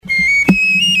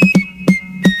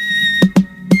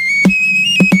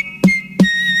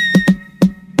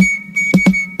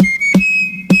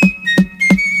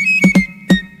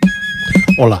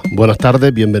Hola, buenas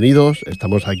tardes, bienvenidos.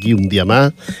 Estamos aquí un día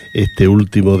más, este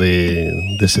último de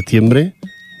septiembre,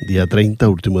 día 30,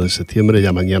 último de septiembre.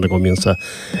 Ya mañana comienza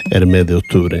el mes de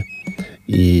octubre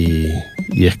y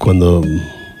es cuando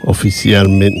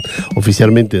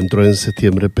oficialmente entró en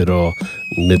septiembre, pero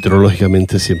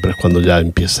meteorológicamente siempre es cuando ya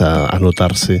empieza a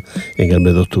notarse, en el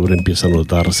mes de octubre empieza a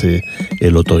notarse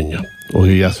el otoño.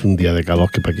 Hoy hace un día de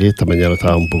calor que para aquí, esta mañana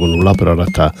estaba un poco nublado, pero ahora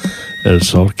está el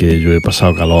sol, que yo he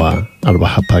pasado calor al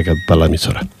bajar para la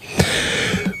emisora.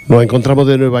 Nos encontramos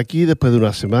de nuevo aquí después de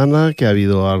una semana que ha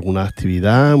habido alguna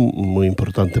actividad muy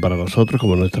importante para nosotros,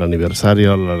 como nuestro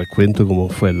aniversario. Ahora les cuento cómo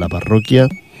fue en la parroquia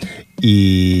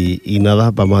y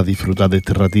nada, vamos a disfrutar de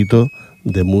este ratito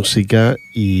de música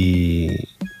y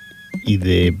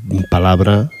de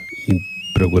palabra, y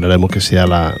procuraremos que sea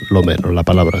lo menos la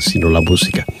palabra, sino la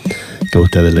música, que a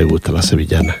ustedes les gusta, la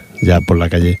sevillana. Ya por la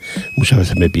calle muchas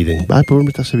veces me piden, ponme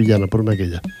esta sevillana, ponme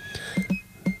aquella.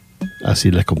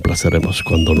 Así les complaceremos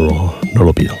cuando no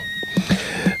lo pido.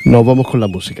 Nos vamos con la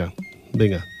música.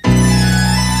 Venga.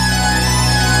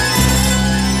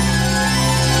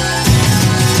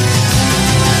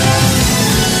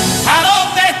 ¿A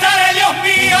dónde estaré, Dios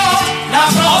mío, la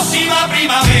próxima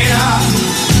primavera?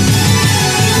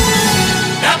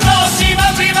 La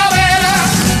próxima primavera.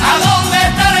 ¿A dónde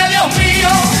estaré, Dios mío,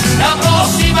 la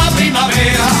próxima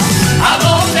primavera? ¿A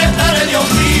dónde estaré, Dios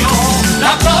mío,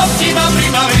 la próxima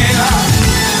primavera?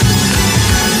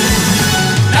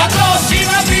 La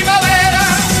próxima primavera,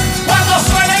 cuando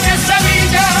suenen en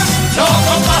Sevilla los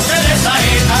compases de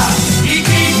saeta y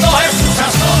Cristo Jesús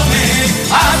asome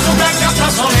a su blanca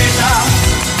plazoleta.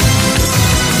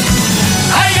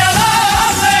 Ay, ¿a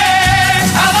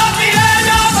dónde iré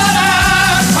yo a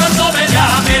parar cuando me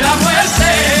llame la muerte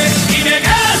y me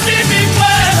quede sin mi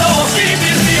pueblo, sin mi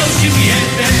río, sin mi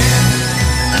gente?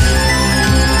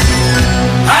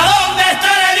 ¿A dónde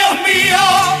estaré, Dios mío,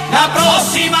 la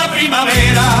próxima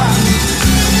primavera?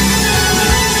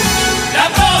 La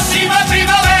próxima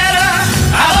primavera.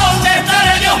 ¿A dónde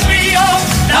estaré, Dios mío,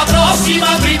 la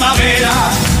próxima primavera?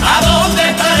 ¿A dónde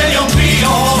estaré, Dios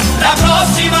mío, la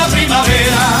próxima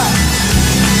primavera?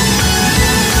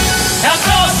 La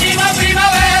próxima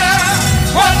primavera,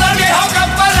 cuando el viejo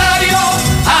campanario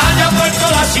haya puesto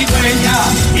la cigüeña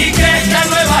y crezcan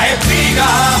nuevas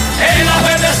espigas en las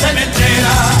verdes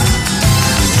cementeras.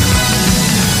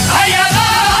 Ay, ¿a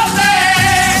dónde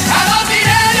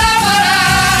iré yo a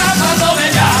parar cuando me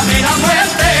llame la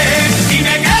muerte y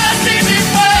me quede sin mi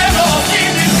pueblo, sin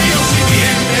mi río, sin mi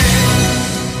gente?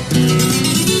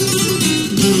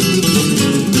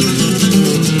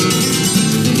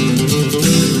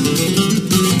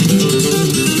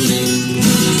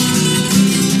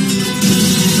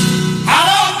 ¿A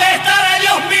dónde estaré,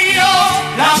 Dios mío,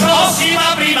 la próxima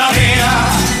primavera?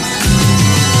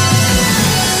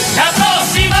 La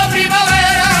próxima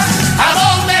primavera. ¿A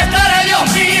dónde estaré, Dios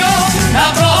mío, la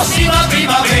próxima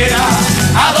primavera?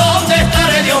 ¿A dónde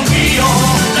estaré, Dios mío,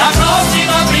 la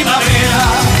próxima primavera?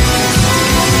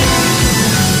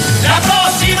 La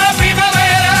próxima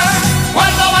primavera,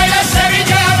 cuando baile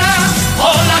sevillana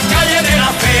por las calles de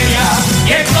la feria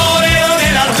y el torero en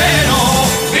el albero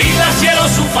grita al cielo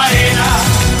su faena.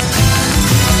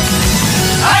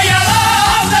 Ay, ¿a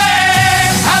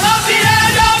dónde iré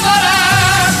yo a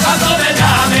parar cuando me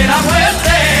llame la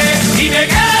muerte y me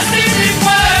quede sin mi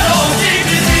pueblo, sin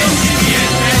mi río, sin mi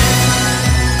gente?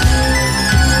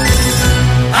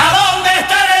 ¿A dónde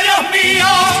estaré, Dios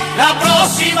mío, la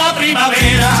próxima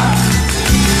primavera?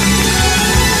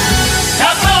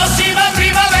 La próxima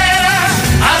primavera.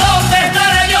 ¿A dónde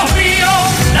estaré, Dios mío,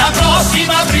 la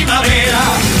próxima primavera?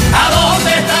 ¿A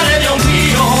dónde estaré, Dios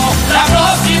mío, la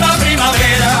próxima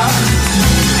primavera?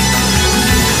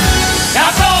 La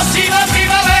próxima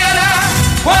primavera,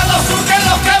 cuando surquen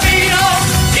los caminos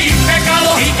sin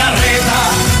pecados y carretas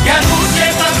y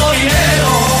anuncien tanto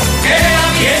dinero que la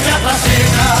vieja está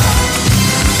seca.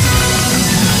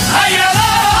 Ay, ¿a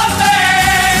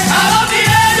dónde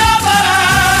iré yo a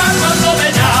parar cuando me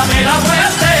llame la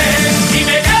muerte y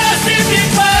me quede sin mi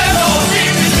pueblo,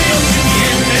 sin mi río, sin mi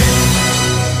gente?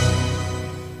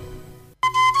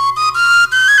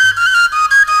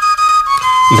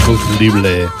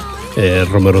 Inconfundible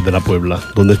Romero de la Puebla.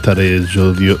 ¿Dónde estaré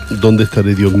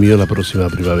Dios mío, la próxima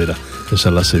primavera? Esa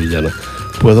es la sevillana.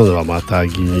 Pues ¿dónde vamos a estar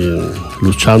aquí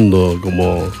luchando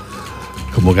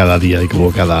como cada día y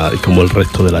como el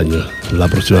resto del año? La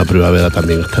próxima primavera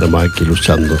también estaremos aquí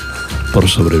luchando por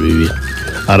sobrevivir.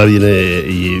 Ahora viene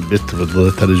y esto, ¿dónde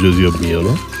estaré yo, Dios mío,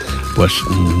 no? Pues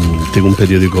tengo un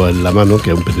periódico en la mano,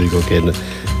 que es un periódico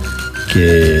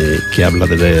que habla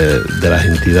de las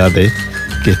entidades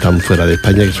que están fuera de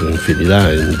España, que son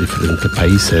infinidad, en diferentes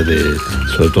países,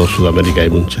 sobre todo Sudamérica hay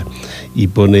muchas. Y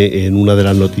pone en una de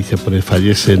las noticias,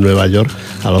 fallece en Nueva York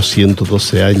a los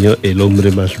 112 años el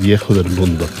hombre más viejo del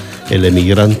mundo, el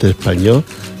emigrante español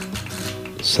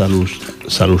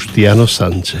Salustiano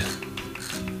Sánchez.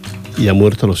 Y ha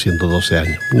muerto a los 112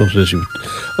 años. No sé si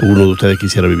alguno de ustedes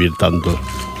quisiera vivir tanto.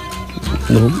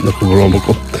 No como lo vamos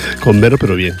con menos,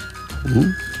 pero bien.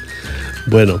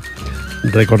 Bueno,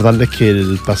 recordarles que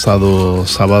el pasado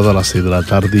sábado a las 6 de la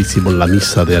tarde hicimos la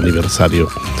misa de aniversario.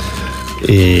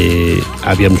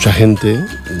 Había mucha gente,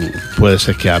 puede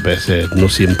ser que a veces no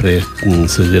siempre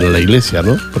se llena la iglesia,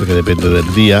 ¿no? Porque depende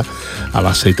del día. A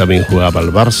las 6 también jugaba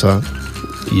el Barça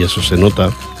y eso se nota.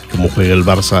 Como juega el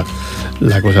Barça,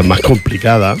 la cosa es más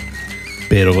complicada,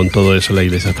 pero con todo eso la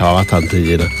iglesia estaba bastante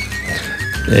llena.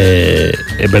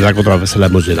 Es verdad que otras veces la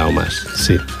hemos llenado más,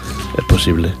 sí, es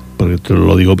posible, porque te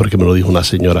lo digo porque me lo dijo una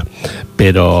señora,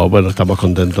 pero bueno, estamos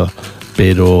contentos.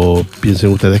 Pero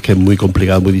piensen ustedes que es muy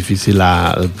complicado, muy difícil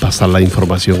pasar la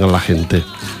información a la gente.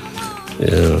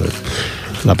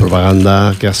 La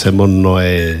propaganda que hacemos no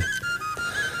es,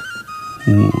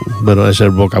 es el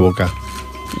boca a boca.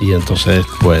 Y entonces,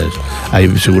 pues,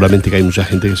 seguramente que hay mucha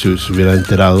gente que si se hubiera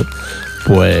enterado,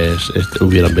 pues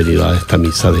hubieran venido a esta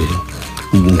misa de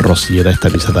rociera, esta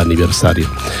misa de aniversario.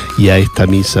 Y a esta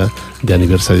misa de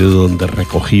aniversario donde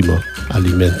recogimos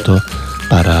alimentos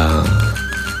para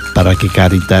que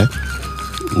Cáritas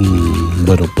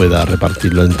pueda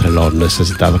repartirlo entre los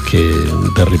necesitados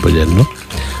de Ripollet, ¿no?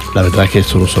 La verdad es que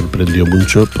eso nos sorprendió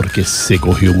mucho porque se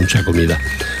cogió mucha comida.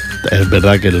 Es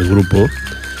verdad que el grupo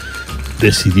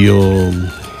decidió,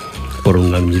 por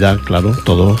unanimidad, claro,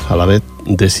 todos a la vez,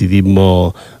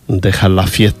 decidimos dejar la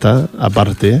fiesta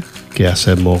aparte, que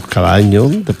hacemos cada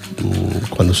año,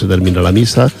 cuando se termina la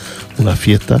misa, una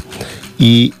fiesta,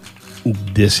 y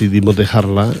decidimos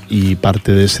dejarla y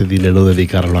parte de ese dinero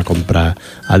dedicarlo a comprar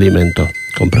alimentos.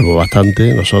 Compramos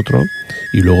bastante nosotros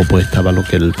y luego pues estaba lo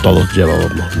que todos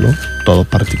llevábamos, ¿no? Todos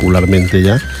particularmente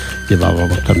ya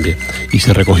llevábamos también. Y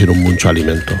se recogieron muchos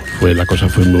alimentos. La cosa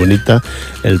fue muy bonita.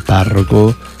 El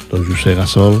párroco, don José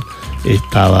Gasol,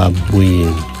 estaba muy,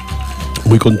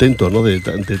 muy contento, ¿no? de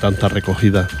tanta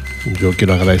recogida. Yo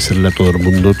quiero agradecerle a todo el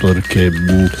mundo, todo el que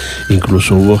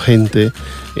incluso hubo gente,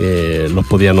 los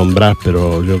podía nombrar,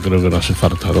 pero yo creo que no hace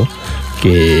falta, ¿no?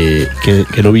 Que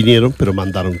no vinieron, pero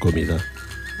mandaron comida.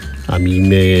 A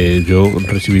mí yo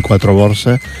recibí 4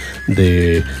 bolsas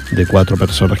de 4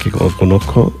 personas que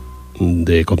conozco,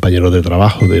 de compañeros de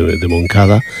trabajo de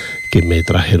Moncada, que me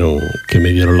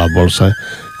dieron las bolsas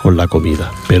con la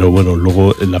comida. Pero bueno,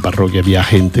 luego en la parroquia había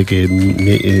gente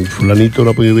que fulanito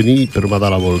no ha podido venir, pero me ha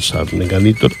dado la bolsa,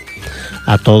 menganito.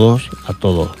 A todos,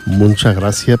 muchas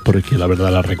gracias, porque la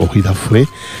verdad la recogida fue,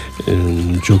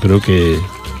 yo creo que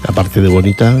aparte de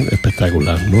bonita,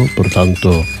 espectacular, ¿no? Por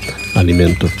tanto,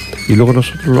 alimentos. Y luego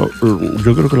nosotros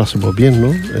yo creo que lo hacemos bien,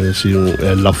 ¿no? Es decir,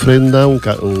 en la ofrenda, un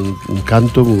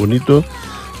canto muy bonito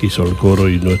que hizo el coro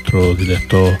y nuestro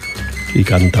director y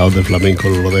cantador de flamenco,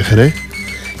 Lolo de Jerez,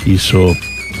 hizo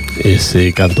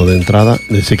ese canto de entrada,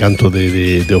 ese canto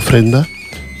de ofrenda,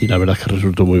 y la verdad es que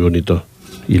resultó muy bonito.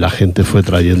 Y la gente fue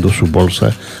trayendo sus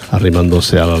bolsas,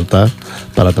 arrimándose al altar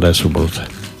para traer sus bolsas.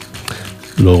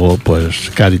 Luego, pues,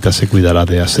 Cáritas se cuidará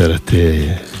de hacer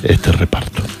este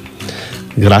reparto.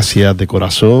 Gracias de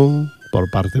corazón por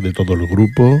parte de todo el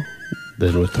grupo,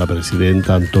 de nuestra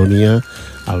presidenta Antonia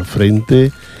al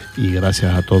frente, y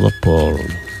gracias a todos por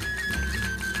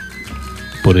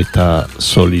esta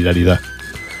solidaridad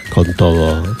con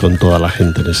toda la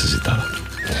gente necesitada.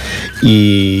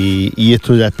 Y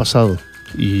esto ya es pasado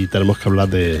y tenemos que hablar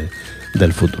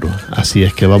del futuro. Así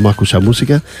es que vamos a escuchar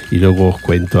música y luego os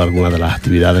cuento algunas de las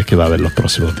actividades que va a haber los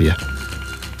próximos días.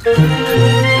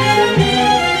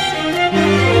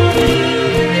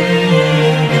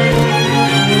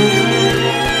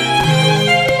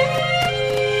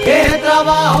 Qué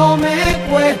trabajo me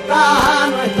cuesta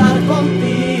no estar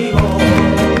contigo,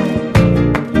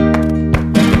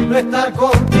 no estar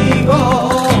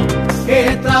contigo.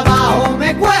 Qué trabajo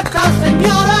me cuesta,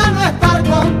 señora, no estar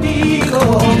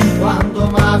contigo,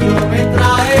 cuando Mario me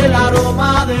trae el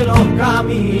aroma de los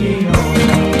caminos,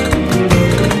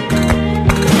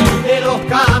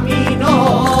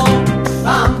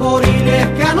 tamboriles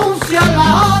que anuncian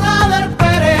la hora del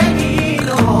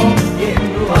peregrino, y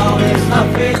embrujado de esa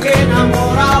fe que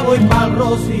enamora voy pa'l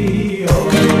Rocío.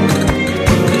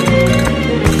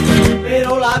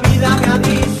 Pero la vida me ha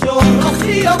dicho,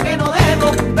 Rocío, que no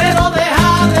debo, pero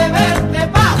deja de verte,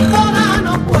 pastora,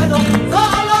 no puedo,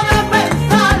 solo de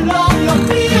pensarlo, Dios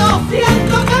mío,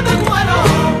 siento que me muero.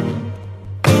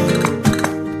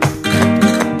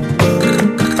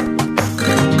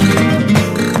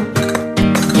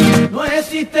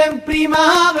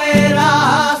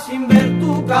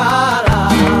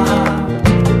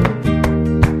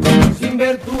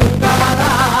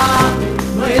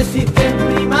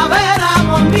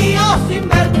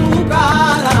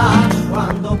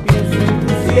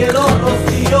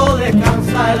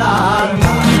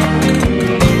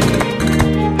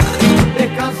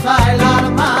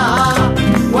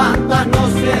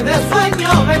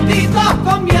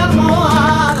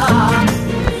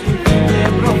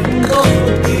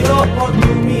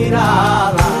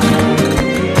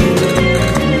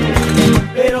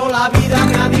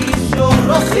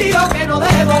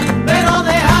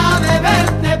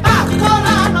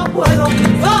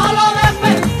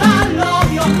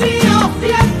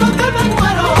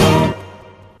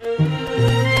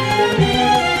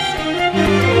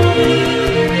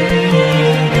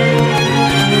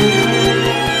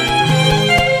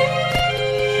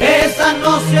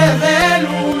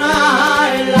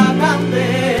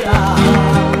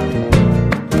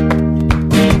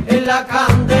 la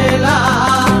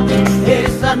candela,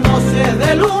 esas noches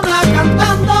de luna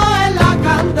cantando en la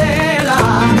candela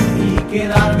y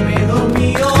quedarme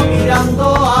dormido mirando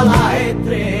a las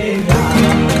estrellas,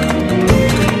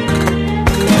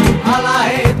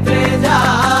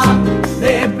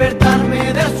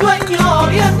 despertarme del sueño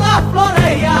oliendo a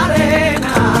flores y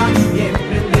arena y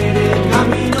emprender el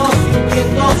camino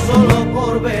sintiendo solo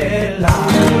por verla.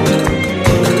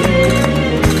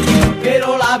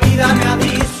 Pero la vida me ha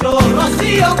dicho,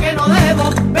 Rocío, que no debo,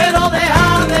 pero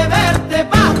dejar de verte,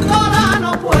 pastora,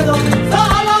 no puedo.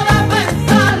 Solo de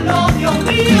pensarlo, Dios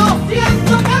mío,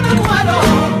 siento que me muero.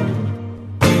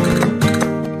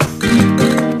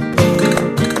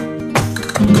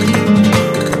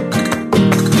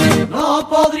 No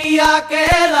podría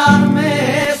quedarme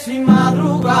sin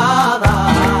madrugada,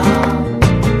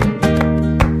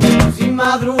 sin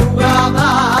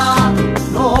madrugada.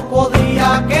 No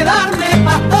podría quedarme,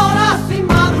 pastora, sin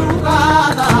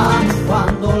madrugada,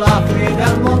 cuando la fe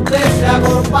al monte se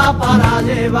agolpa para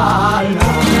llevarla,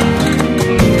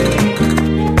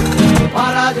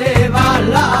 para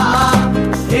llevarla.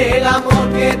 El amor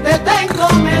que te tengo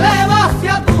me eleva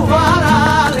hacia tus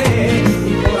varales,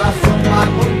 mi corazón va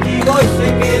contigo y se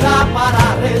queda para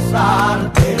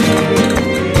rezarte.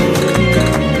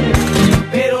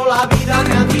 Pero la vida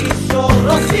me ha dicho,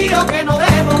 Rocío, que no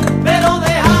debo, pero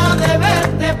deja de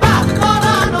verte,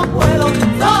 pastora, no puedo.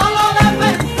 Solo de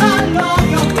pensarlo,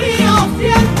 Dios mío,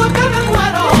 siento que me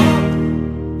muero.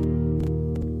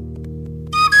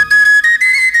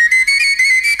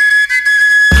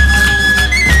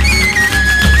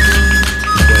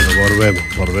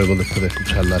 Volvemos después de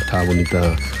escucharla, esta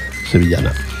bonita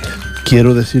sevillana.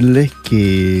 Quiero decirles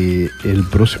que el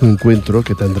próximo encuentro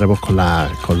que tendremos con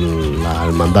las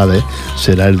hermandades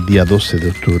será el día 12 de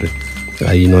octubre.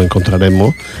 Ahí nos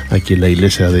encontraremos, aquí en la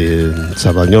iglesia de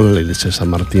Sardañola, la iglesia de San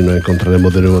Martín, nos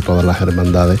encontraremos de nuevo todas las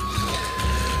hermandades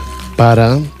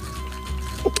para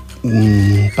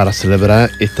celebrar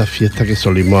esta fiesta que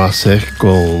solimos hacer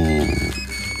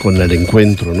con el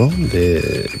encuentro, ¿no?,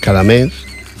 de cada mes,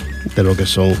 de lo que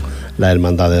son las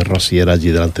hermandades rocieras allí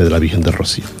delante de la Virgen de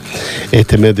Rocío.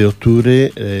 Este mes de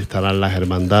octubre estarán las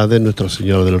hermandades Nuestra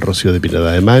Señora del Rocío de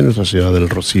Pineda de Mar, Nuestra Señora del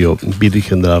Rocío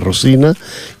Virgen de la Rosina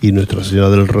y Nuestra Señora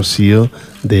del Rocío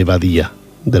de Badía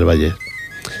del Valle.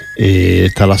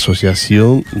 Está la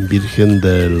Asociación Virgen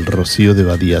del Rocío de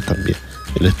Badía también,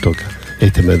 les toca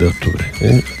este mes de octubre.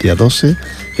 Día 12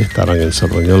 estarán en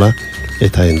Sardañola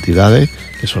estas entidades,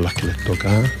 que son las que les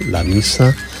toca la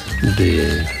misa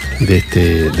de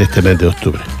este mes de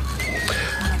octubre.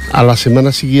 A la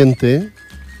semana siguiente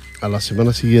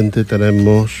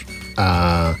tenemos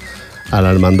a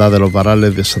la Hermandad de los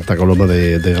Varales de Santa Coloma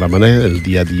de Gramenet, el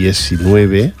día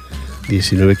 19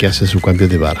 que hace su cambio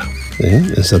de vara,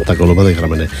 en Santa Coloma de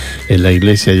Gramenet. En la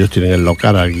iglesia ellos tienen el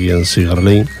local aquí en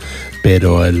Sigarlín,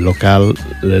 pero el local,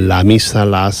 la misa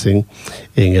la hacen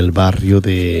en el barrio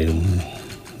del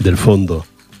fondo,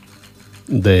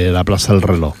 de la Plaza del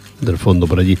Reloj, del fondo.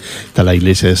 Por allí está la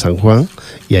iglesia de San Juan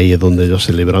y ahí es donde ellos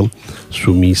celebran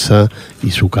su misa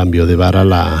y su cambio de vara,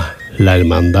 la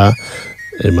hermandad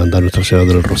Nuestra Señora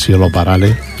del Rocío, los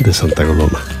Varales de Santa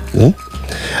Coloma.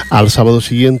 Al sábado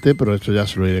siguiente, pero esto ya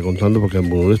se lo iré contando porque es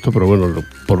muy molesto, pero bueno,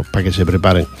 para que se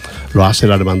preparen, lo hace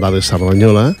la hermandad de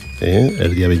Sardañola,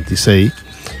 el día 26,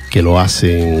 que lo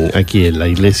hacen aquí en la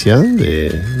iglesia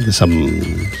de San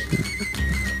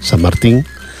Martín,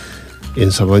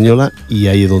 en Sardañola, y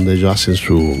ahí es donde ellos hacen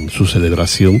su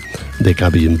celebración de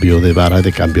cambio de vara,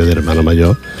 de cambio de hermano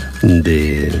mayor,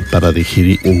 para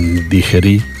dirigir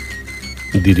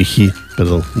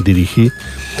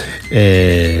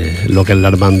lo que es la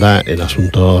hermandad en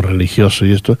asuntos religiosos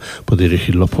y esto, pues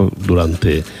dirigirlos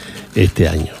durante este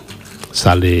año.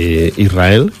 Sale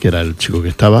Israel, que era el chico que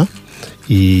estaba,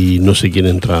 y no sé quién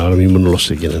entra, ahora mismo no lo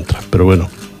sé quién entra, pero bueno,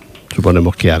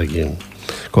 suponemos que alguien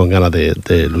con ganas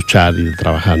de luchar y de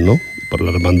trabajar, ¿no?, por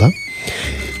la hermandad.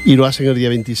 Y lo hacen el día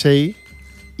 26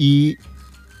 y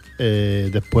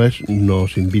después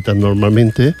nos invitan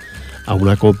normalmente a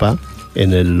una copa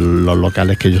en los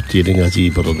locales que ellos tienen allí,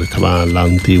 por donde estaba la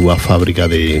antigua fábrica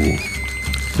de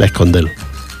La Escondel,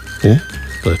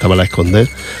 donde estaba La Escondel,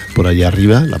 por allá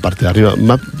arriba, la parte de arriba,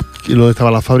 más que donde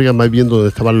estaba la fábrica, más bien donde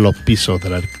estaban los pisos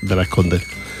de la Escondel.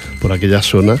 Por aquella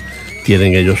zona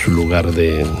tienen ellos su lugar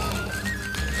de...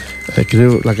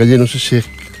 creo, la calle, no sé si es...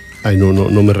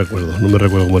 no me recuerdo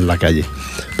cómo es la calle,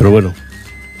 pero bueno,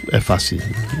 es fácil.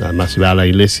 Además, si vas a la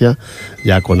iglesia,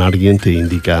 ya con alguien te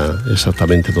indica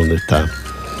exactamente dónde está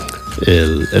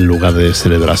el lugar de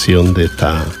celebración de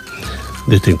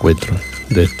este encuentro,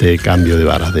 de este cambio de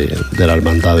varas de la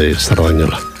hermandad de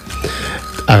Sardañola.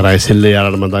 Agradecerle a la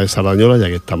Hermandad de Sardañola, ya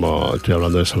que estoy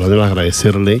hablando de Sardañola,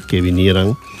 agradecerle que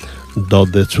vinieran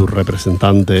 2 de sus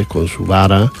representantes con su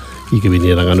vara y que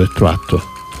vinieran a nuestro acto,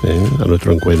 a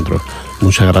nuestro encuentro.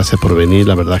 Muchas gracias por venir,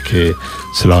 la verdad es que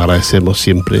se lo agradecemos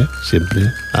siempre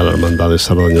a la Hermandad de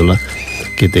Sardañola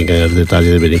que tengan el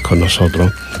detalle de venir con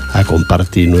nosotros a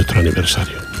compartir nuestro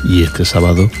aniversario. Y este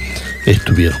sábado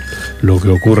estuvieron. Lo que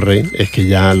ocurre es que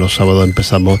ya los sábados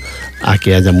empezamos a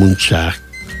que haya muchos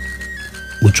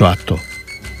actos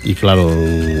y claro,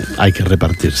 hay que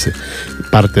repartirse.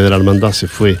 Parte de la hermandad se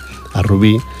fue a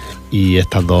Rubí y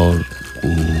estas 2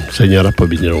 señoras pues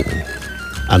vinieron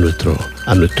a nuestro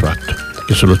acto,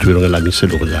 que solo estuvieron en la misa y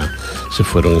luego ya se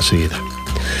fueron enseguida.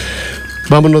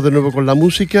 Vámonos de nuevo con la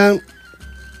música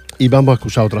y vamos a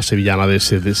escuchar otra sevillana de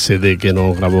ese CD que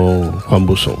nos grabó Juan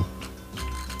Busón.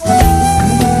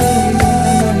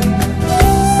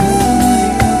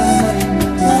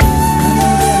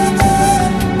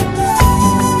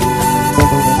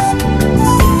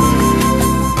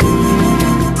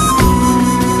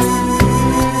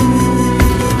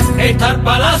 Está el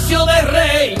palacio del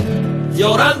rey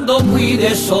llorando muy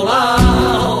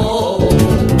desolado,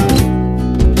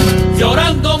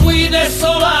 llorando muy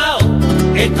desolado.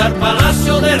 Está el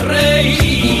palacio del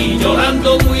rey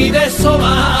llorando muy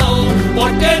desolado,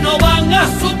 porque no van a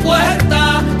su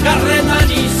puerta carreta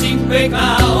ni sin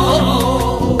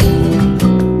pecado,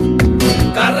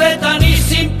 carreta ni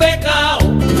sin pecado.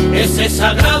 Ese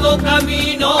sagrado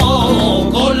camino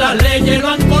con las leyes lo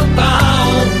han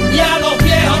cortado y a los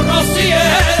viejos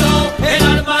rocieros el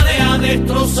alma le ha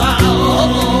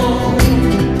destrozado.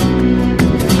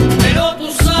 Pero tú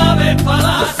sabes,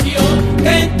 palacio,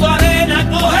 que en tu arena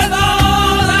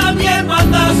cogedora mi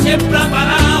hermandad siempre ha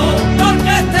parado,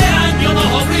 porque este año nos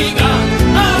obliga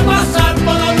a pasar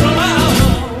por otro lado.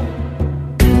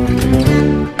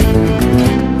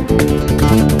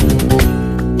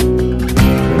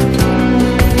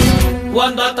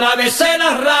 Cuando atravesé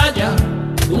la raya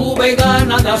tuve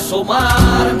ganas de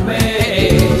asomarme,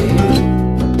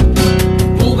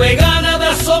 tuve ganas de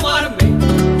asomarme.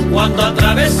 Cuando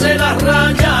atravesé la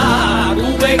raya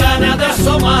tuve ganas de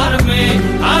asomarme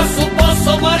a su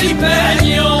pozo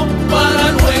maripeño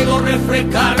para luego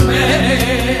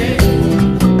refrescarme,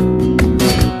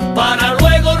 para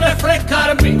luego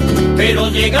refrescarme. Pero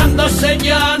llegando a ese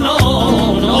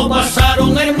llano no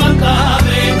pasaron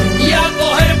hermandades y a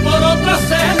coger por otra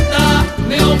senda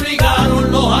me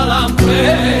obligaron los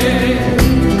alambres.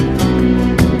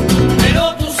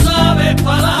 Pero tú sabes,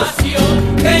 palacio,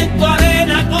 que en tu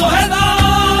arena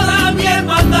cogedora mi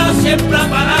hermandad siempre ha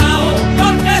parado,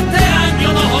 porque este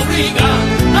año nos obliga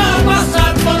a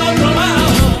pasar por otro lado.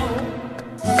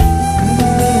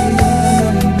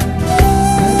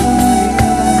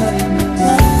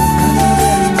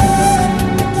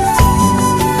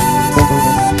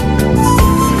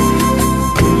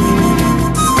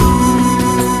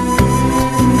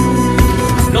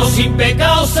 Sin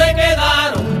pecado se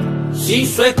quedaron, sin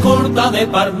su escolta de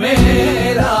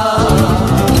palmera,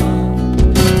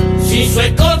 sin su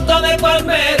escolta de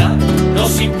palmera.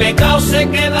 Los sin pecado se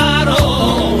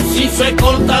quedaron, sin su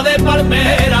escolta de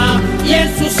palmera. Y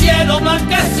en su cielo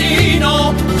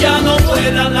blanquecino ya no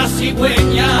vuelan las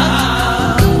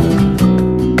cigüeñas,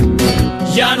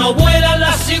 ya no vuelan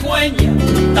las cigüeñas,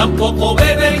 tampoco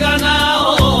bebe el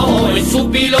ganado en su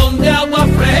pilón de agua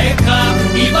fresca.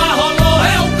 Y bajo los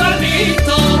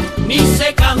eucaliptos ni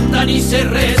se canta ni se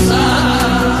reza.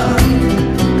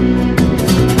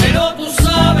 Pero tú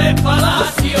sabes,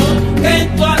 palacio, que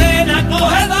en tu arena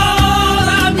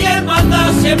cogedora mi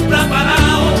hermandad siempre ha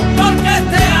parado, porque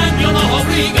este año nos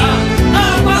obliga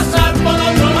a pasar por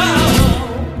otro lado.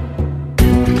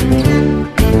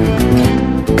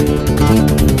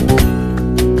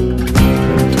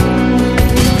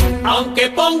 Aunque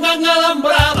pongan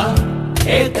alambrada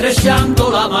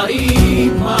estrechando la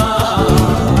marisma,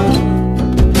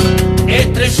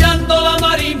 estrechando la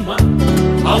marisma,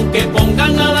 aunque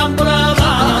pongan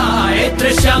alambrada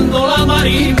estrechando la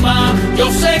marisma,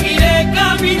 yo seguiré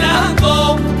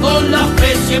caminando con la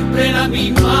fe siempre la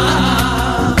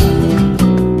misma,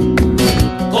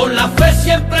 con la fe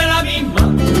siempre la misma.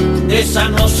 De esa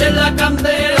noche en la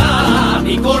candela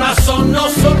mi corazón no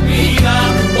se olvida,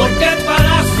 porque el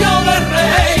palacio del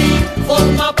rey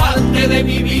forma parte de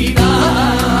mi vida.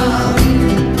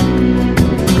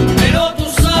 Pero tú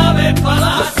sabes,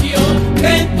 palacio,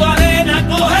 que en tu arena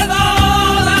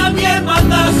cogedora mi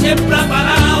hermandad siempre ha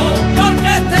parado, porque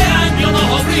este año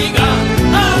nos obliga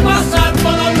a pasar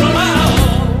por otro lado.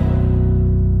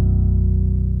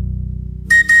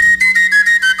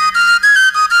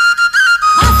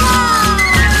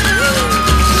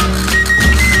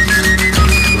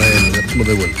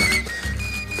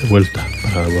 de vuelta,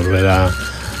 para volver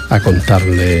a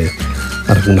contarle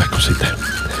algunas cositas.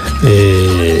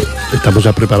 Estamos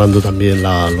ya preparando también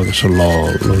lo que son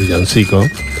los villancicos.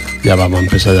 Ya vamos a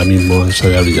empezar ya mismo a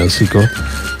ensayar villancicos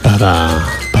para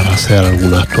hacer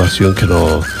alguna actuación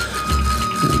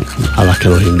a las que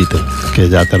nos inviten, que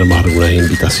ya tenemos algunas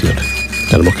invitaciones.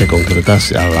 Tenemos que concretar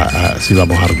si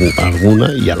vamos a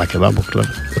alguna y a la que vamos, claro.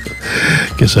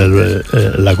 Que esa es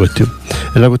la cuestión.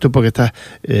 Es la cuestión porque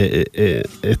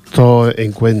estos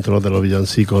encuentros de los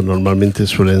villancicos normalmente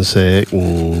suelen ser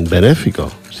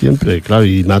benéficos, siempre, claro,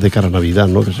 y más de cara a Navidad,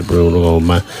 ¿no? Que se pone uno como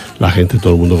más, la gente,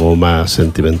 todo el mundo como más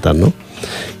sentimental, ¿no?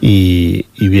 Y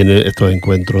vienen estos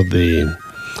encuentros de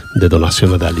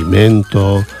donaciones de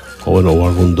alimentos o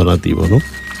algún donativo, ¿no?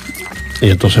 Y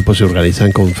entonces pues se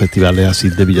organizan con festivales así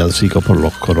de villancicos por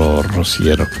los coros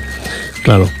rocieros.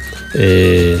 Claro,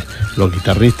 los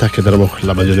guitarristas que tenemos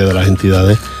la mayoría de las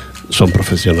entidades son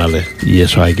profesionales y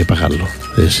eso hay que pagarlo.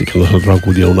 Es decir, que nosotros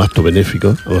acudimos a un acto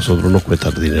benéfico, a nosotros nos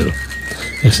cuesta dinero.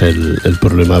 Ese es el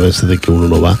problema a veces de que uno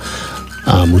no va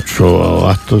a muchos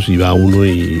actos y va uno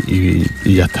y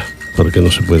ya está, porque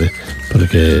no se puede.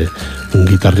 Porque un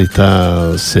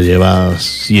guitarrista se lleva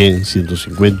 100,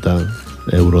 150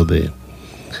 euros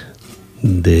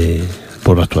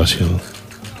por actuación.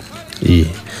 Y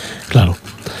claro,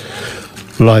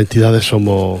 las entidades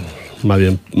somos más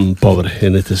bien pobres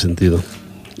en este sentido.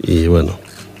 Y bueno,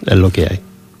 es lo que hay.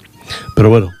 Pero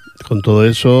bueno, con todo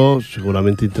eso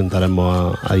seguramente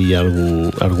intentaremos ahí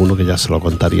alguno que ya se lo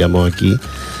contaríamos aquí,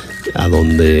 a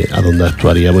dónde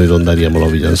actuaríamos y dónde haríamos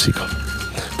los villancicos.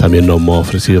 También nos hemos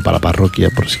ofrecido para la parroquia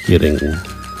por si quieren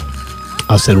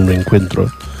hacer un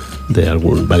encuentro de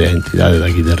varias entidades de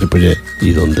aquí de Ripollet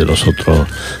y donde nosotros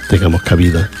tengamos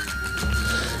cabida,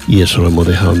 y eso lo hemos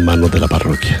dejado en manos de la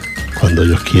parroquia. Cuando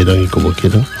ellos quieran y como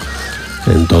quieran,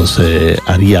 entonces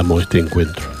haríamos este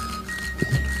encuentro.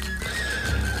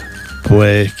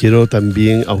 Pues quiero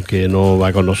también, aunque no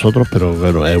va con nosotros, pero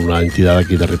bueno, es una entidad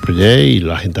aquí de Ripollet y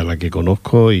la gente a la que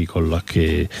conozco y con las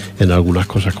que en algunas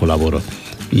cosas colaboro.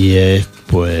 Y es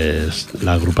pues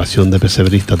la agrupación de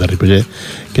pesebristas de Ripollet,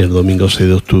 que el domingo 6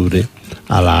 de octubre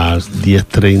a las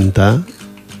 10:30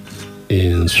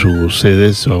 en su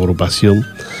sede, su agrupación,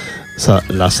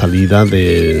 la salida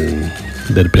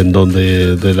del pendón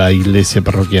de la iglesia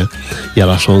parroquial, y a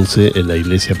las 11 en la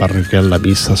iglesia parroquial la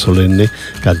misa solemne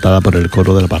cantada por el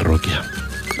coro de la parroquia.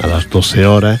 A las 12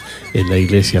 horas en la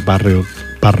iglesia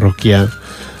parroquial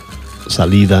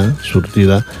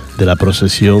surtida de la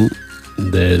procesión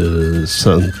de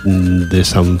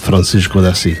San Francisco de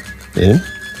Asís.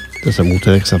 Ya saben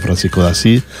ustedes que San Francisco de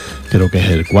Asís creo que es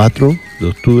el 4 de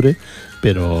octubre,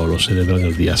 pero lo celebran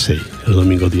el día 6, el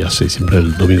domingo día 6, siempre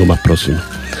el domingo más próximo.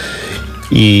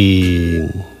 Y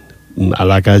a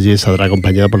la calle saldrá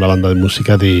acompañada por la banda de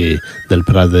música del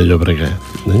Prat de Llobregat,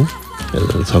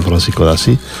 el San Francisco de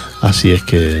Asís. Así es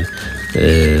que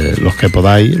los que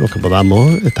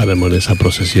podamos, estaremos en esa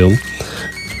procesión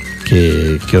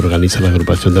que organiza la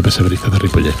agrupación de pesebristas de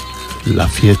Ripollet, la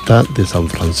fiesta de San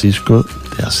Francisco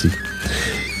de Asís.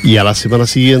 Y a la semana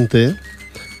siguiente,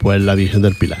 pues la Virgen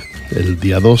del Pilar, el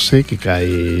día 12, que cae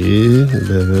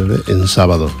en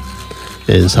sábado.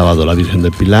 En sábado la Virgen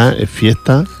del Pilar es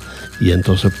fiesta, y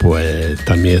entonces pues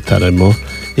también estaremos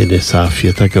en esa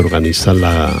fiesta que organiza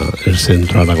el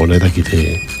Centro Aragonés de aquí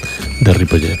de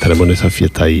Ripollet. Estaremos en esa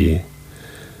fiesta ahí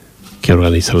que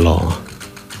organizan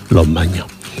los maños.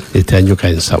 Este año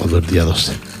cae en sábado, el día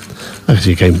 12.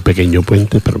 Así que hay un pequeño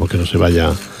puente, esperemos que no se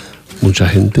vaya mucha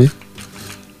gente,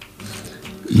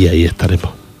 y ahí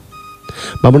estaremos.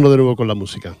 Vámonos de nuevo con la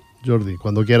música. Jordi,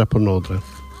 cuando quieras ponnos otra.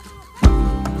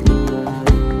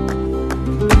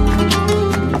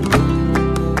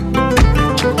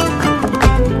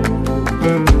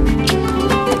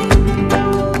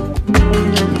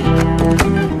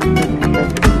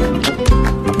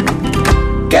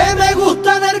 Que me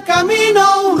gusta en el camino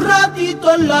un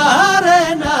ratito en la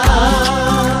arena,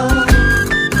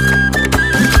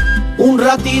 un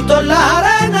ratito en la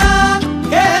arena,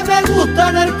 que me gusta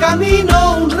en el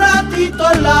camino un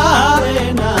ratito en la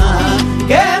arena,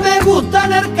 que me gusta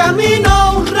en el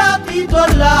camino un ratito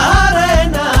en la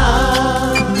arena,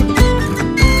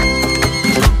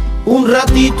 un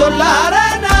ratito en la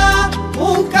arena,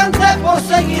 un cante por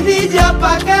seguidilla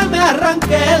pa' que me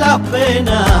arranque la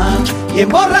pena y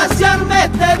emborracharme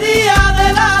este día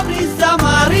de la brisa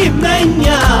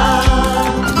marismeña.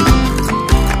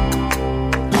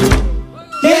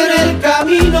 Y en el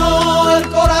camino el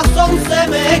corazón se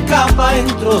me escapa en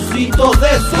trocitos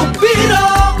de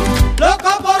suspiro,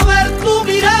 loco por ver tu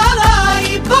mirada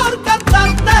y por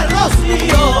cantarte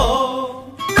Rocío.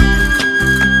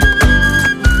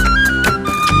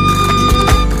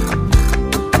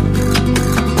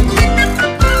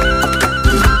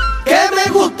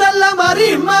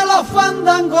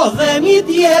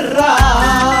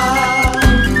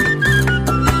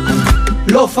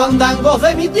 Los fandangos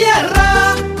de mi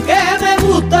tierra, que me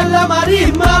gustan la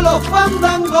marisma, los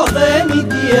fandangos de mi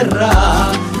tierra,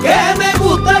 que me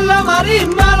gustan la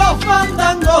marisma, los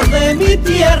fandangos de mi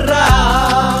tierra.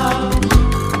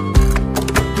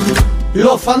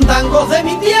 Los fandangos de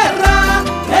mi tierra,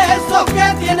 esos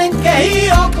que tienen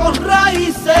quejío con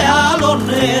raíces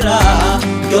aloneras,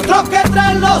 y otros que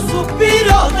traen los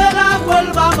suspiros de la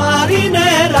Huelva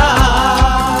marinera.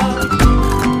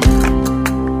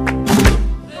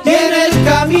 Y en el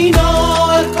camino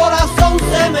el corazón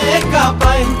se me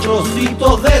escapa en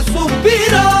trocitos de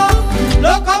suspiro,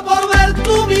 loco por ver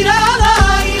tu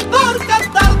mirada y por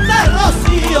cantarte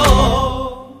Rocío.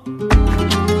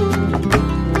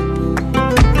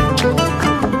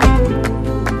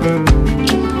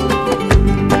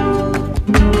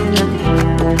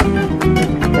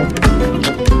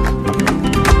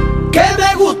 Que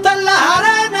me gustan las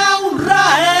arenas, un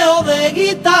rajeo de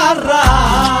guitarra,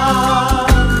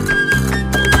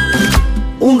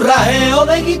 un rajeo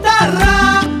de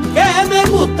guitarra, que me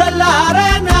gusta en la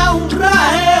arena, un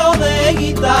rajeo de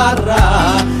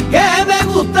guitarra, que me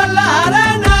gusta en la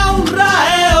arena, un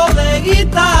rajeo de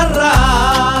guitarra,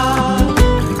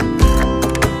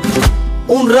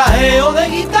 un rajeo de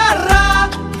guitarra,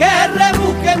 que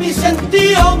rebusque mi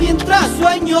sentido mientras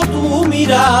sueño tu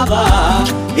mirada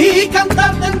y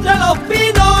cantarte entre los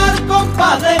pinos al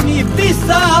compás de mis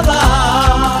pisadas.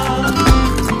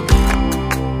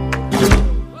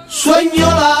 Sueño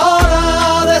la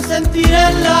hora de sentir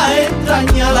en la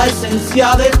entraña la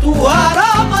esencia de tu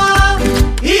aroma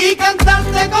y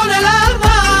cantarte con el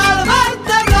alma al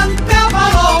verte blanca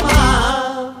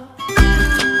paloma.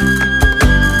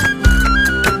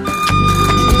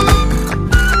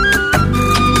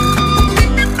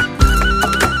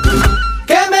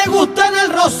 Que me gusta en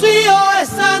el rocío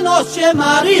esa noche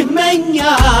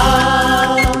marismeña,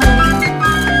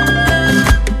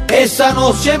 esa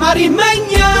noche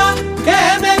marismeña,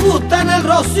 que me gusta en el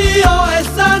rocío,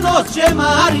 esa noche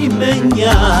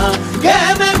marismeña, que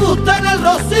me gusta en el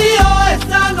rocío,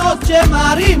 esa noche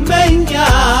marismeña,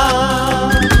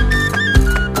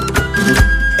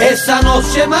 esa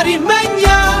noche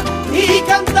marismeña, y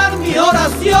cantar mis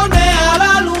oraciones a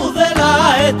la luz de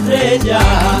la estrella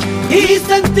y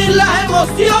sentir las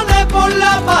emociones por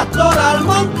la pastoral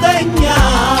monteña.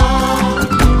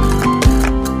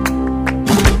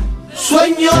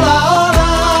 Sueño la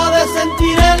hora de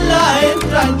sentir en la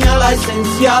entraña la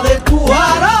esencia de tu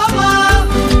aroma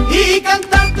y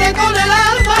cantarte con el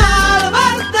alma al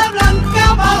verte blanca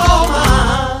paloma.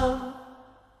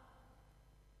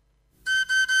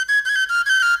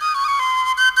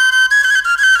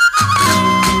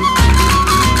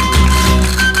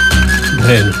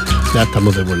 Bueno, ya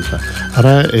estamos de vuelta.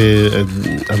 Ahora,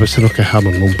 a veces nos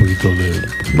quejamos, ¿no? Un poquito de...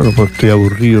 Bueno, pues estoy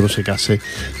aburrido, no sé qué hacer.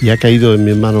 Y ha caído en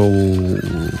mi mano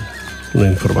una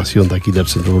información de aquí del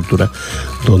Centro Cultural,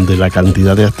 donde la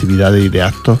cantidad de actividades y de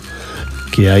actos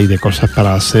que hay de cosas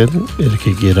para hacer, el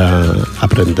que quiera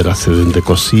aprender a hacer de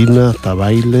cocina, hasta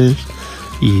bailes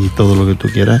y todo lo que tú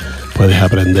quieras, puedes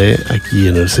aprender aquí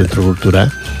en el Centro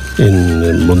Cultural en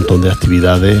un montón de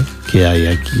actividades que hay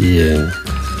aquí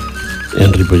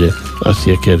en Ripollet.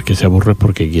 Así es que el que se aburre es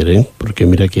porque quiere, porque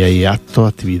mira que hay actos,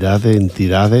 actividades,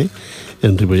 entidades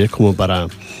en Ripollet como para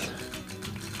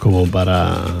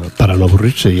no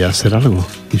aburrirse y hacer algo.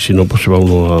 Y si no, pues se va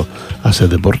uno a hacer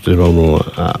deporte, va uno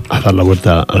a dar la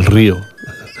vuelta al río,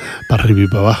 para arriba y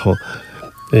para abajo,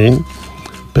 ¿eh?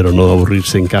 Pero no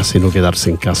aburrirse en casa y no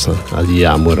quedarse en casa allí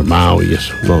amuermado y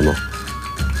eso. No.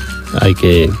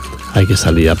 Hay que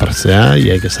salir a pasear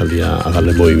y hay que salir a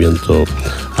darle movimiento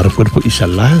al cuerpo y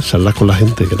charlar con la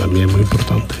gente, que también es muy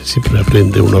importante. Siempre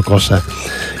aprende uno cosas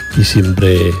y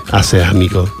siempre haces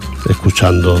amigos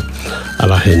escuchando a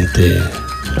la gente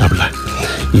hablar.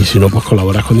 Y si no, pues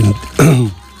colaboras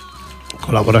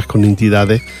con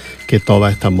entidades que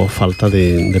todas estamos falta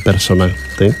de personal,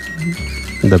 ¿sí?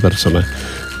 De personal.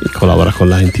 Y colaboras con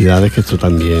las entidades, que esto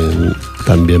también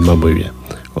va muy bien.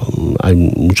 Hay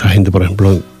mucha gente, por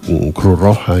ejemplo, en Cruz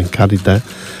Roja, en Cáritas,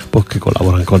 pues que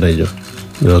colaboran con ellos.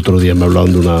 El otro día me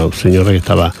hablaban de una señora que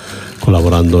estaba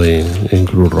colaborando en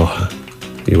Cruz Roja.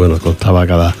 Y bueno, contaba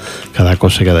cada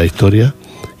cosa, cada historia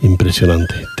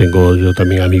impresionante. Tengo yo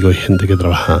también amigos y gente que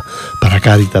trabaja para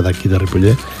Cáritas de aquí de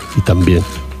Ripollet y también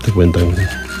te cuentan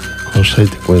cosas y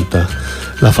te cuentan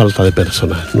la falta de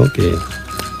personas, ¿no?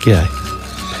 que hay.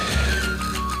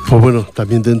 Pues bueno,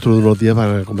 también dentro de unos días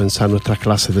van a comenzar nuestras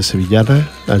clases de sevillana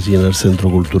allí en el Centro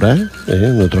Cultural.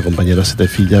 Nuestra compañera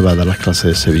Setefilla va a dar las clases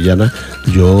de sevillana.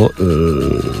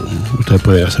 Ustedes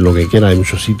pueden hacer lo que quieran, hay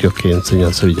muchos sitios que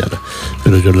enseñan sevillana,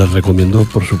 pero yo les recomiendo,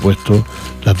 por supuesto,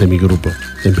 las de mi grupo.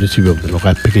 En principio, el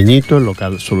local es pequeñito, el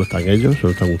local solo están ellos,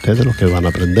 solo están ustedes los que van a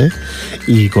aprender,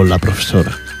 y con la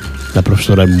profesora. La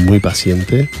profesora es muy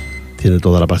paciente, tiene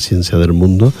toda la paciencia del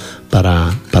mundo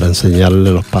para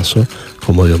enseñarle los pasos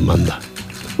como Dios manda.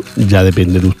 Ya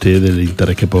depende de usted, del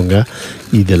interés que ponga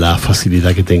y de la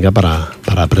facilidad que tenga para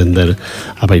aprender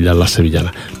a bailar la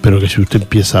sevillana. Pero que si usted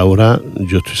empieza ahora,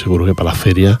 yo estoy seguro que para la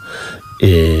feria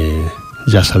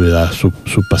ya sabe dar sus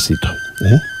pasitos.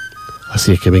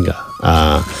 Así es que venga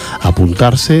a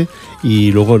apuntarse,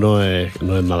 y luego no es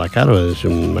nada caro, es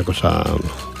una cosa,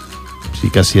 sí,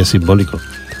 casi es simbólico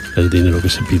el dinero que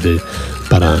se pide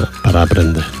para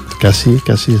aprender. Casi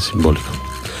es simbólico.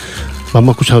 Vamos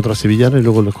a escuchar otra sevillana y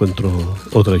luego les cuento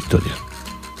otra historia.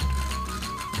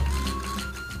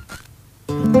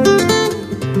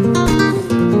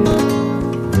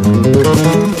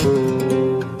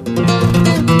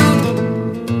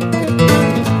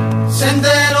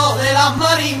 Senderos de las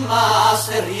marismas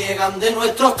se riegan de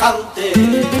nuestros cantes,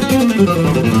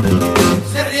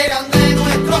 se riegan de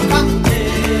nuestros cantes.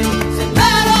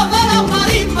 Senderos de las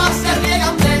marismas se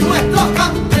riegan de nuestros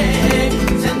cantes,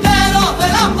 senderos de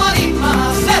las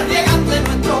marismas se riegan de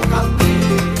nuestros cantes,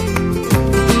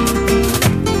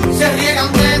 se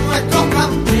riegan de nuestros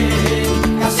cantes.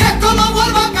 Casi es como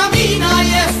vuelva camina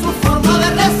y es su forma de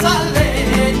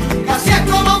rezarle, casi es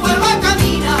como vuelva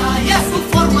camina y es su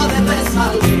forma de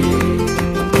rezarle.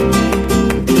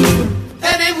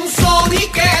 Tenemos un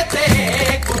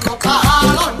soniquete con nota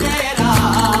jalonera,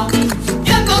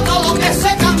 sintiendo todo lo que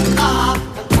se canta,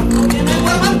 cantando viene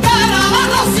vuelva entera la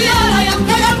rociera y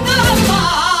aunque cante el alma.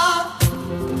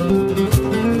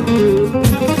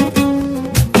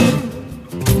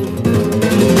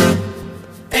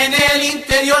 En el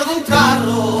interior de un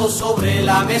carro, sobre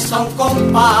la mesa un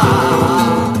compás,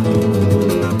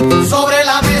 sobre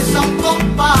la mesa un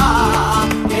compás.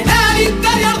 En el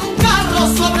interior de un carro,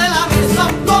 sobre la mesa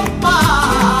un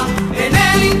compás. En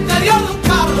el interior de un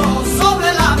carro,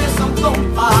 sobre la mesa un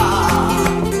compás.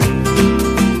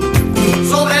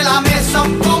 Sobre la mesa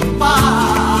un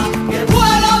compás. Que el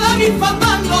vuelo de mi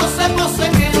fandango se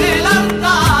posen en el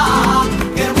altar.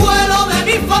 Que el vuelo de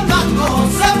mi fandango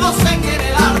se posen en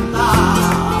el altar.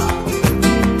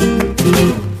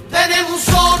 Tenemos un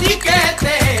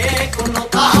soniquete con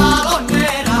nota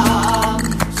jalonera,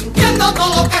 sintiendo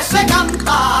todo lo que se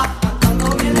canta,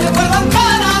 cantando viene vuelva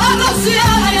entera la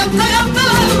rociera y entregando el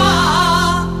alma.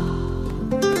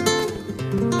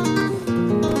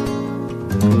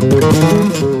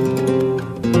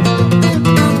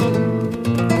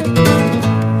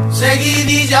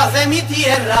 Seguidillas de mi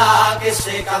tierra que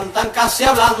se cantan casi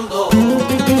hablando,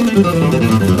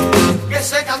 que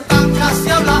se cantan casi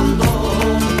hablando.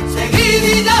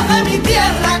 Seguidillas de mi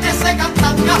tierra que se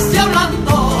cantan casi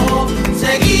hablando,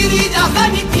 seguidillas de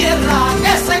mi tierra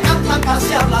que se cantan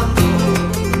casi hablando,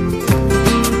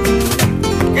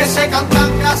 que se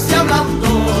cantan casi hablando.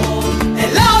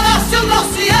 En la oración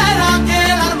rociera que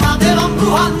el alma te va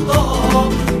embrujando,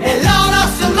 en la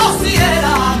oración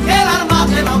rociera que el alma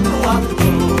te va embrujando.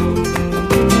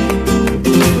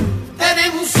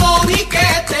 Tenemos un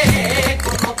soniquete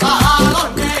con nota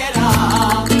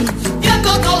jalonera,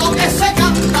 sintiendo todo lo que se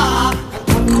canta,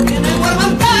 cantando viene vuelva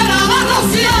entera la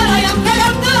rociera y aunque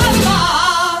cante el alma.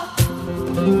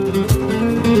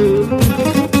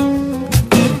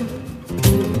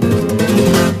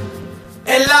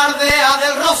 En la aldea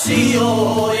del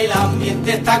Rocío el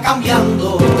ambiente está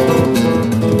cambiando,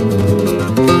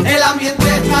 el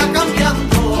ambiente está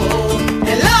cambiando.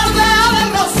 En la aldea del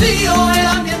Rocío el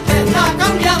ambiente está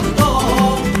cambiando,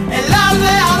 en la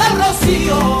aldea del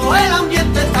Rocío el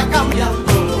ambiente está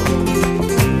cambiando,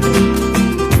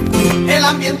 el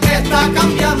ambiente está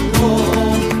cambiando.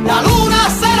 La luna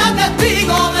será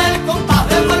testigo del compás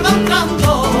de vuelva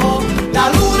entrando, la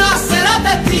luna será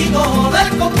testigo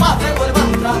del compás de vuelva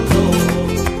entrando.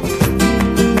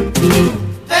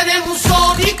 Tenemos un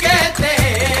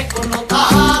soniquete con nota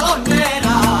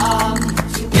jalonera,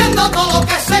 sintiendo todo lo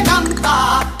que se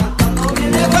canta, cantando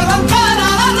viene vuelva entera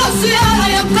la rociera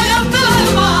y entregando el alma.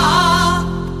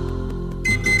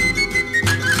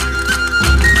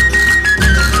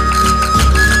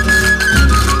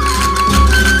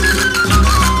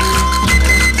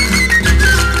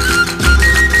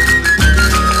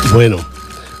 Bueno,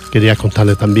 quería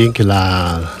contarles también que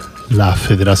la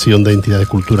Federación de Entidades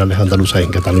Culturales Andaluzas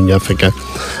en Cataluña, FECA,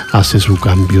 hace su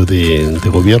cambio de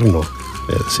gobierno.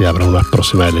 se habrá unas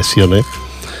próximas elecciones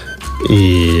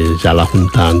y ya la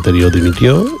Junta anterior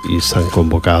dimitió y se han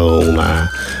convocado unas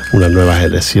nuevas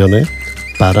elecciones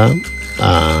para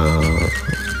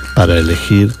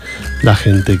elegir la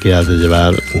gente que ha de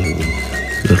llevar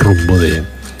el rumbo de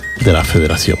la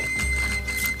federación.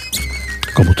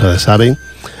 Como ustedes saben,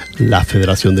 la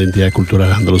Federación de Entidades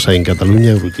Culturales Andaluzas en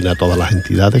Cataluña aglutina a todas las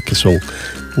entidades que son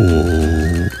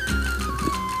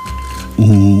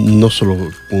no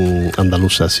solo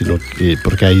andaluzas, sino que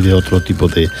porque hay de otro tipo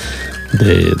de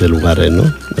lugares,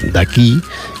 ¿no? De aquí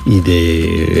y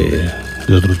de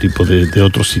otro tipo de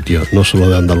otros sitios, no solo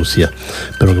de Andalucía,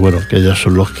 pero que bueno, que ellos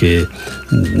son los que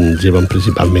llevan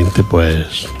principalmente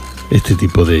pues este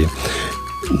tipo de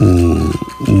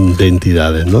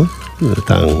entidades, ¿no?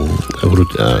 Están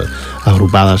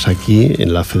agrupadas aquí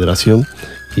en la federación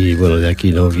y bueno, de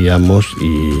aquí nos guiamos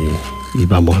y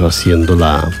vamos haciendo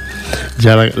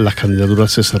las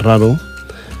candidaturas se cerraron.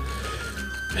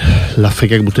 La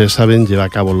feria, como ustedes saben, lleva a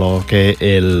cabo lo que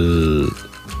es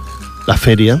la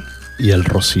feria y el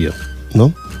Rocío,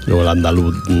 ¿no? Luego el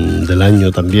andaluz del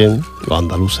año también, los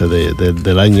andaluces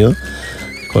del año,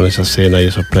 con esa cena y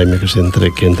esos premios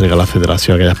que entrega la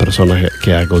federación a aquellas personas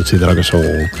que ha considerado que son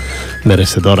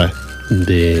merecedoras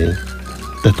de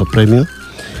estos premios.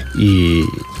 Y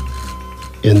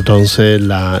entonces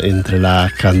entre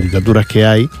las candidaturas que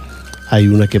hay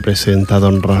una que presenta a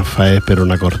don Rafael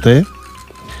Perona Cortés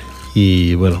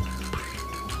y bueno,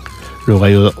 luego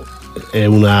hay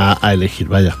una a elegir,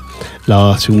 vaya.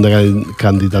 La segunda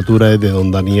candidatura es de don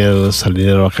Daniel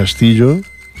Salinero Castillo,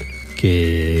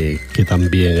 que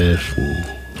también es,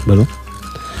 bueno,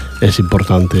 es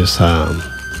importante esa.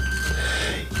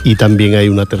 Y también hay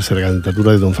una tercera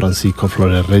candidatura de don Francisco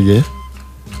Flores Reyes,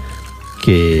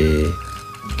 que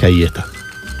ahí está,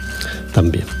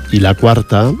 también. Y la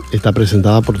cuarta está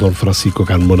presentada por don Francisco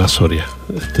Carmona Soria.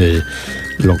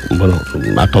 Bueno,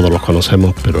 a todos los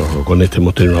conocemos, pero con este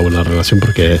hemos tenido una buena relación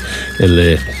porque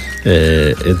él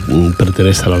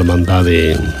pertenece a la hermandad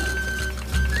de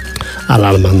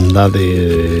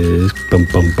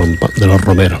los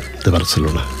Romeros de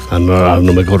Barcelona.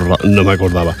 No me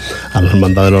acordaba. A la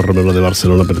hermandad de los Romeros de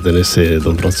Barcelona pertenece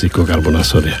don Francisco Carmona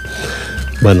Soria.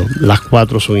 Bueno, las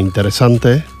cuatro son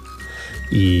interesantes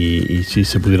y si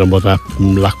se pudieran votar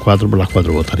las cuatro, pues las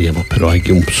cuatro votaríamos, pero hay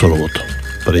que un solo voto,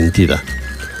 por entidad.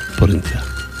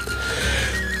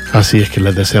 Así es que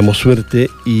les deseamos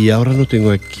suerte y ahora no tengo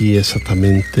aquí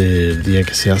exactamente el día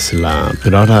que se hace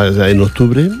pero ahora en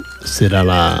octubre se harán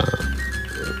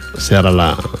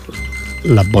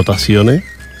las votaciones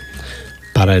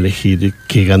para elegir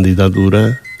qué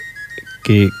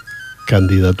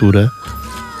candidatura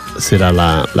será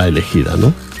la elegida,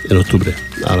 ¿no? En octubre,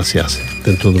 ahora se hace,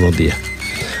 dentro de unos días.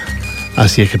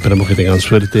 Así es que esperemos que tengan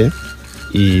suerte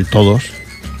y todos,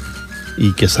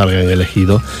 y que salgan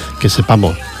elegidos, que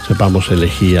sepamos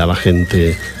elegir a la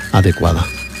gente adecuada.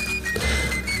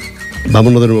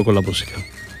 Vámonos de nuevo con la música.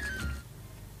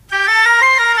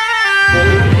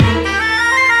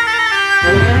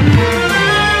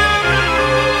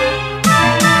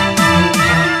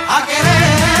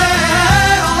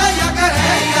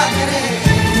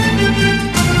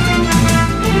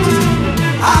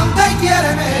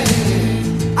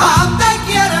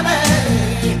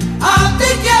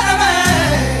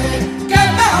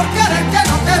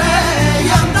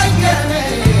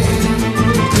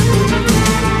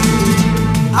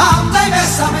 Anda y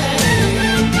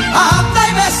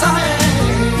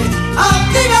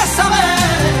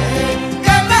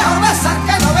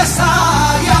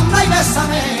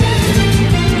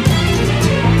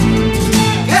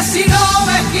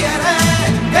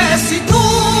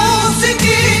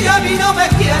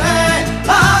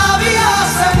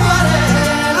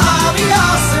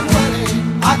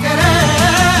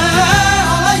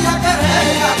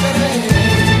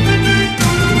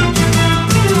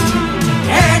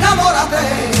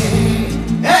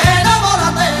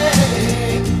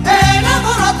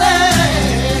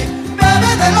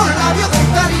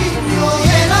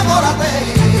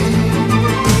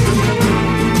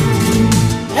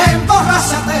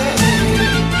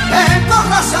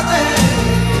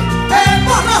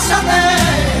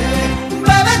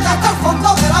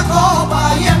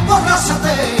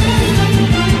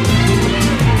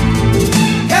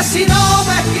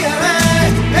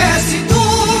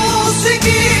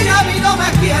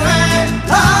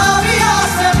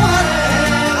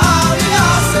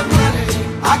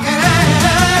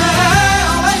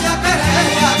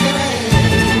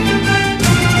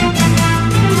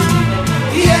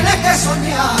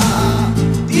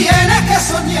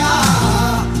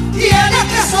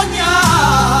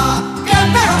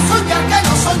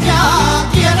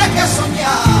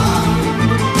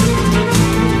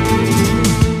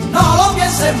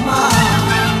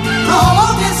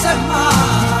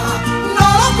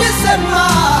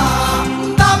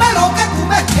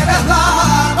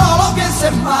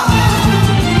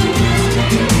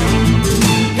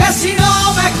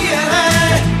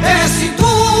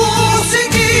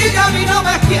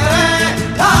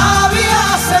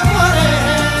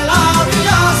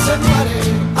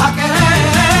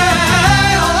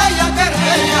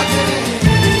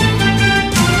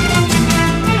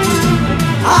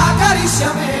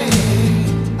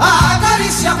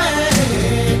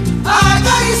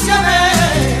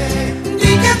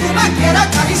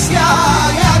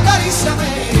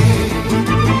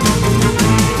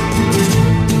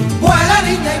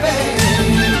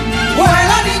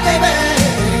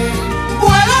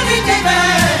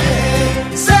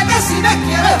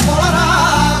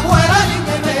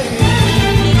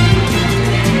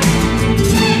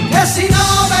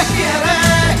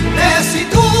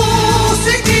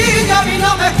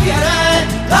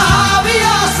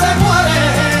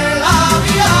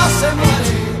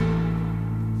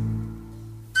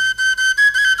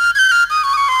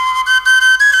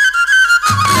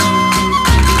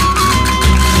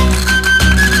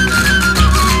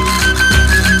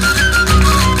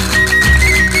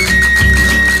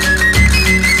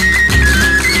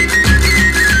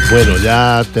Bueno,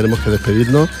 ya tenemos que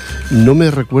despedirnos. No me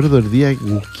recuerdo el día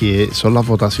en que son las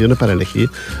votaciones para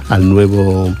elegir al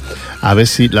nuevo... A ver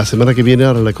si la semana que viene,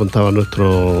 ahora le contaba a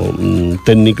nuestro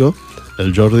técnico,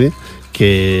 el Jordi,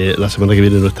 que la semana que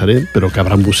viene no estaré, pero que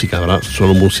habrá música, habrá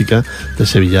solo música de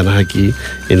sevillanas aquí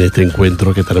en este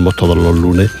encuentro que tenemos todos los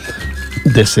lunes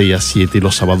de 6 a 7 y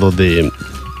los sábados de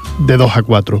 2 a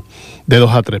 4, de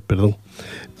 2 a 3, perdón.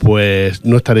 Pues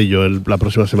no estaré yo la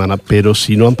próxima semana, pero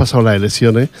si no han pasado las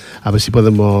elecciones, a ver si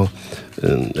podemos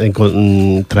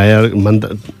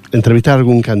entrevistar a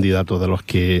algún candidato de los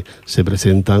que se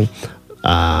presentan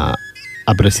a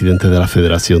presidente de la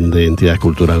Federación de Entidades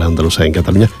Culturales Andaluzas en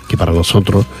Cataluña, que para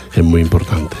nosotros es muy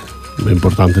importante. Muy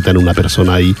importante tener una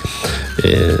persona ahí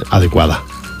adecuada,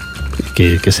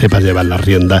 que sepa llevar la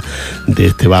rienda de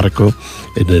este barco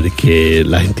en el que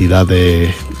las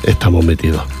entidades estamos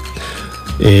metidos.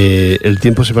 El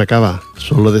tiempo se me acaba.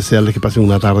 Solo desearles que pasen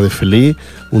una tarde feliz,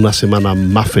 una semana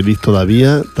más feliz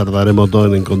todavía. Tardaremos dos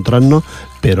en encontrarnos,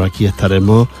 pero aquí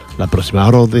estaremos la próxima.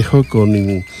 Ahora os dejo con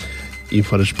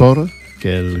Infosport,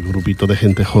 que es el grupito de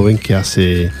gente joven que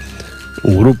hace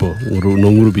un grupo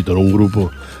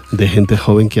de gente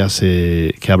joven que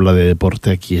habla de deporte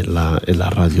aquí en la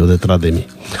radio detrás de mí.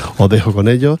 Os dejo con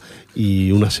ellos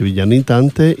y una sevillanita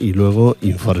antes y luego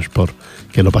Infosport.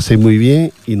 Que lo paséis muy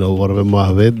bien y nos volvemos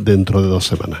a ver dentro de 2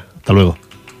 semanas. Hasta luego.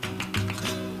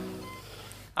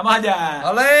 ¡Vamos allá!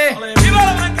 ¡Olé! ¡Olé! ¡Viva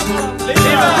la Blanca Paloma!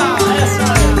 ¡Viva! ¡Eso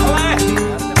es! ¡Olé!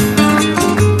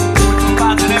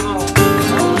 ¡Va, tenemos!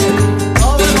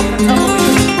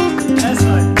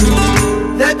 ¡Eso es!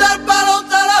 De tal palo de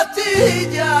la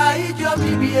astilla y yo a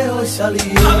mi viejo he salido.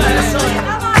 ¡Eso es!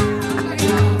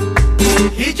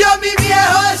 Y yo a mi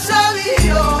viejo he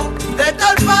salido. De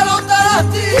tal palo de la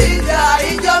astilla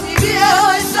y yo a mi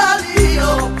viejo he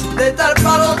salido. De tal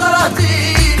palo de la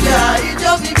astilla y yo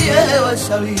a mi viejo he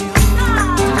salido.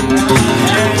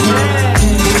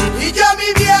 Y yo a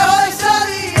mi viejo he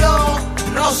salido,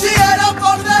 rociero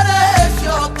por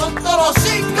derecho, con todos los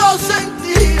 5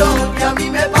 sentidos. Y a mí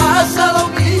me pasa lo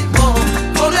mismo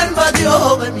con el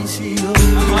mayor de mis hijos.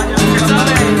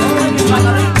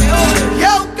 Y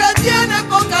aunque tiene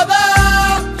poca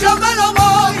edad, yo me lo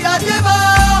voy a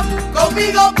llevar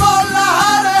conmigo por las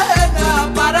arenas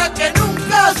para que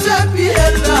nunca se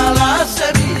pierda la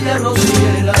semilla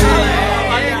rociera.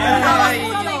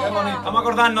 Vamos a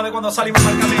acordarnos de cuando salimos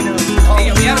al camino.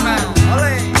 ¡Tío, mi arma!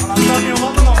 ¡Ole! Antonio,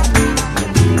 vámonos.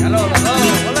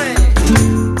 ¡Ole!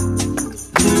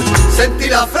 Sentí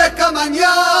la fresca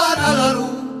mañana, la luz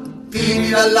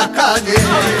tímida en las calles.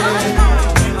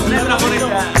 Letra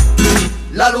bonita.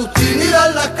 La luz tímida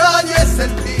en las calles,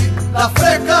 sentí la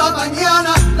fresca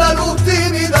mañana, la luz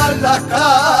tímida en las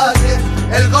calles.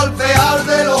 El golpear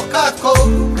de los cascos,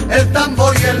 el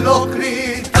tambor y en los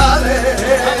cristales.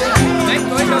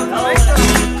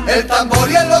 El tambor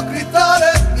y en los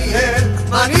cristales, y el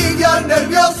manillas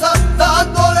nerviosas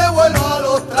dándole vuelo a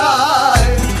los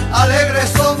trajes. Alegres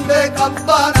son de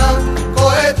campana,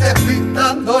 cohetes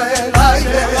pintando el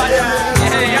aire.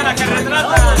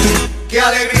 Qué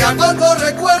alegría cuando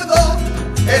recuerdo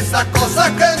esas cosas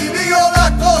que viví o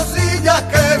las cosillas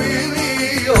que viví.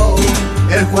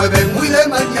 El jueves muy de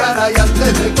mañana y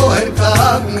antes de coger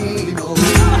camino.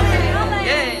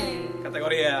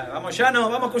 Categoría. Vamos, Llano,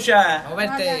 vamos a escuchar. ¡A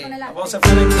verte! La voz se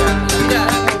Florencia. Mira.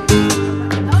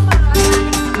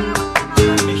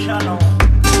 Mi Llano.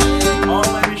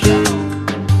 Ole, mi Llano.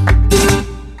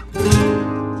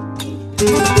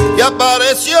 Y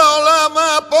apareció la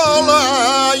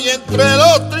amapola y entre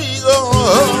los trigos,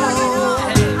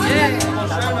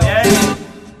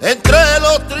 entre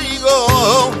los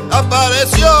trigos,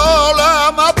 apareció la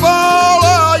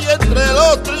amapola y entre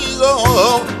los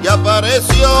trigos, y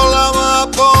apareció la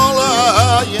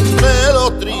amapola y entre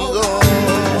los trigos,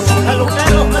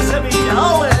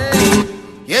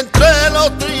 y entre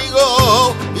los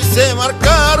trigos, y se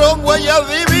marcaron huellas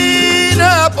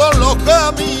divinas por los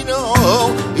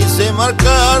caminos, y se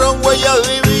marcaron huellas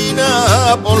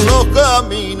divinas por los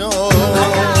caminos.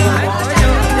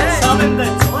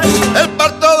 El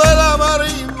parto de la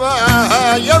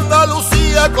marisma y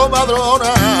Andalucía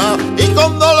comadrona, y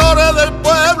con dolores del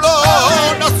pueblo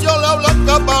nació la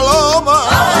blanca paloma,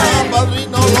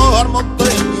 padrino los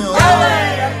armonteños.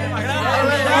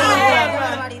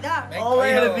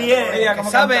 Ole, bien. Mira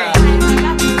cómo ¿Sabe? canta.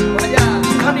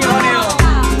 Antonio.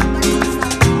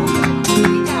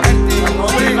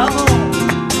 Ole, vamos.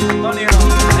 Antonio,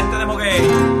 la gente de Mogué.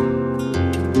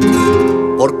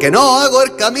 Porque no hago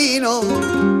el camino,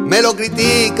 me lo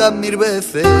critican 1000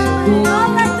 veces.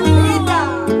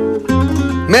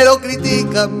 Me lo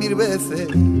critican 1000 veces.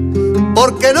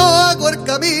 Porque no hago el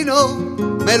camino,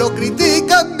 me lo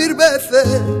critican mil veces,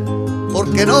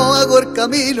 porque no hago el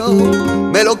camino,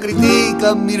 me lo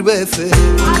critican mil veces.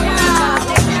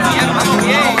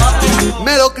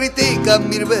 Me lo critican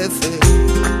mil veces,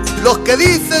 los que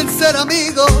dicen ser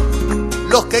amigos,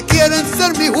 los que quieren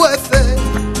ser mis jueces,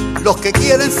 los que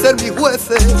quieren ser mis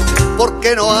jueces,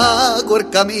 porque no hago el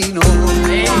camino.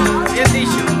 Bien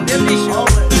dicho, bien dicho.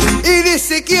 Y ni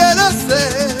siquiera sé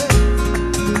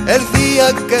el día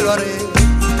en que lo haré,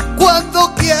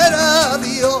 cuando quiera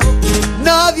Dios.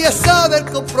 Nadie sabe el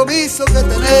compromiso que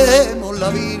tenemos la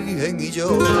Virgen y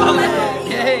yo.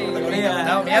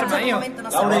 Mi arma, hijo.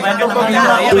 Laurita, un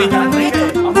poquito ahí, Laurita.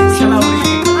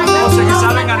 Cosas que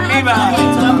saben arriba.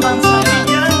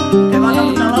 Te van a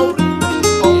gustar, Lauri.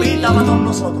 Opina con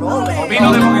nosotros.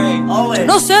 Opino de porque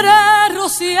no seré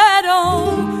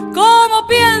rociero como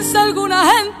piensa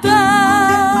alguna gente.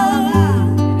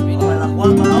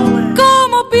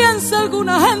 Como piensa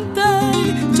alguna gente.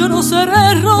 Yo no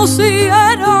seré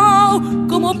rociero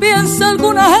como piensa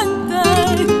alguna gente,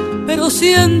 pero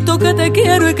siento que te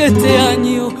quiero y que este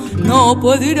año no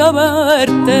puedo ir a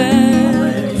verte.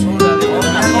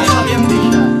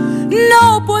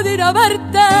 No puedo ir a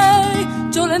verte.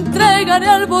 Yo le entregaré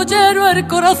al boyero el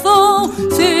corazón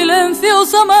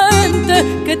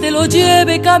silenciosamente, que te lo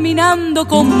lleve caminando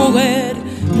con mujer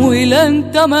muy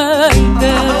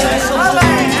lentamente.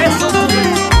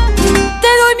 Te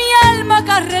doy mi alma,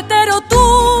 carretero,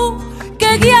 tú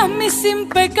que guías mi sin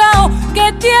pecado,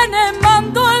 que tienes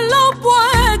mando en los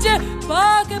bueyes,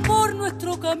 pa' que por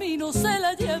nuestro camino se